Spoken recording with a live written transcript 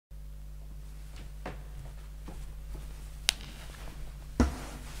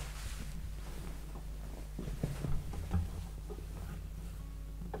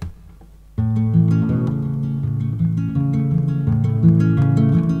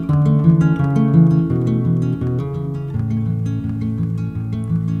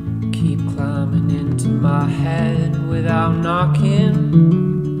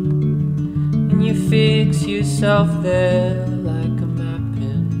yourself there like a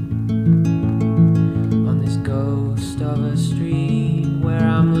mapping on this ghost of a street where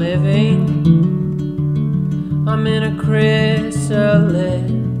I'm living. I'm in a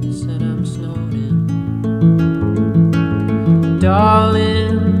chrysalis and I'm snowed in.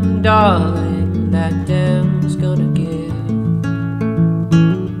 Darling, darling, that dam's gonna give.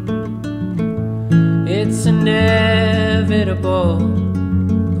 It's inevitable,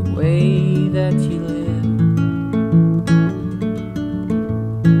 the way that you live.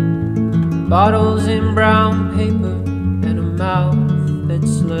 Bottles in brown paper and a mouth that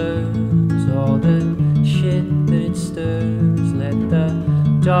slurs all the shit that it stirs. Let the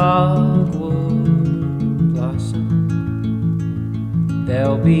dogwood blossom.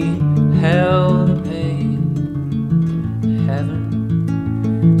 There'll be hell to pay,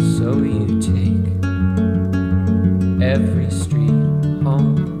 heaven, so you take every street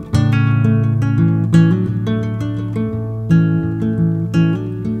home.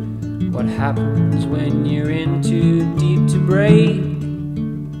 What happens when you're in too deep to break?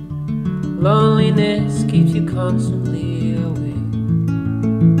 Loneliness keeps you constantly awake.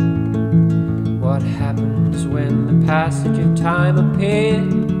 What happens when the passage of time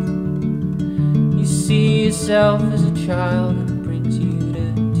appears? You see yourself as a child and it brings you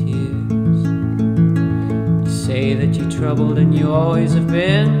to tears. You say that you're troubled and you always have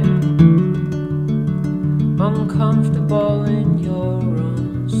been uncomfortable in your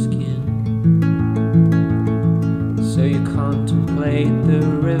own skin. So you contemplate the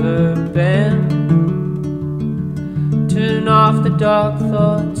river bend, turn off the dark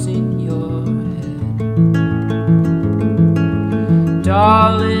thoughts in your head.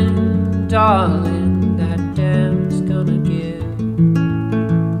 Darling, darling, that dam's gonna give.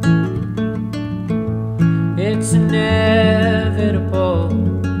 It's inevitable,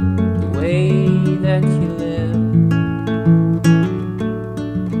 the way that you live.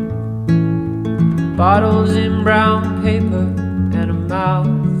 Bottles in brown paper and a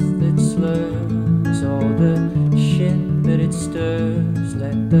mouth that slurs all the shit that it stirs.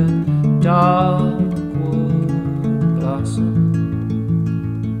 Let the dogwood blossom.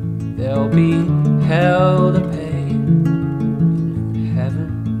 There'll be hell to pay.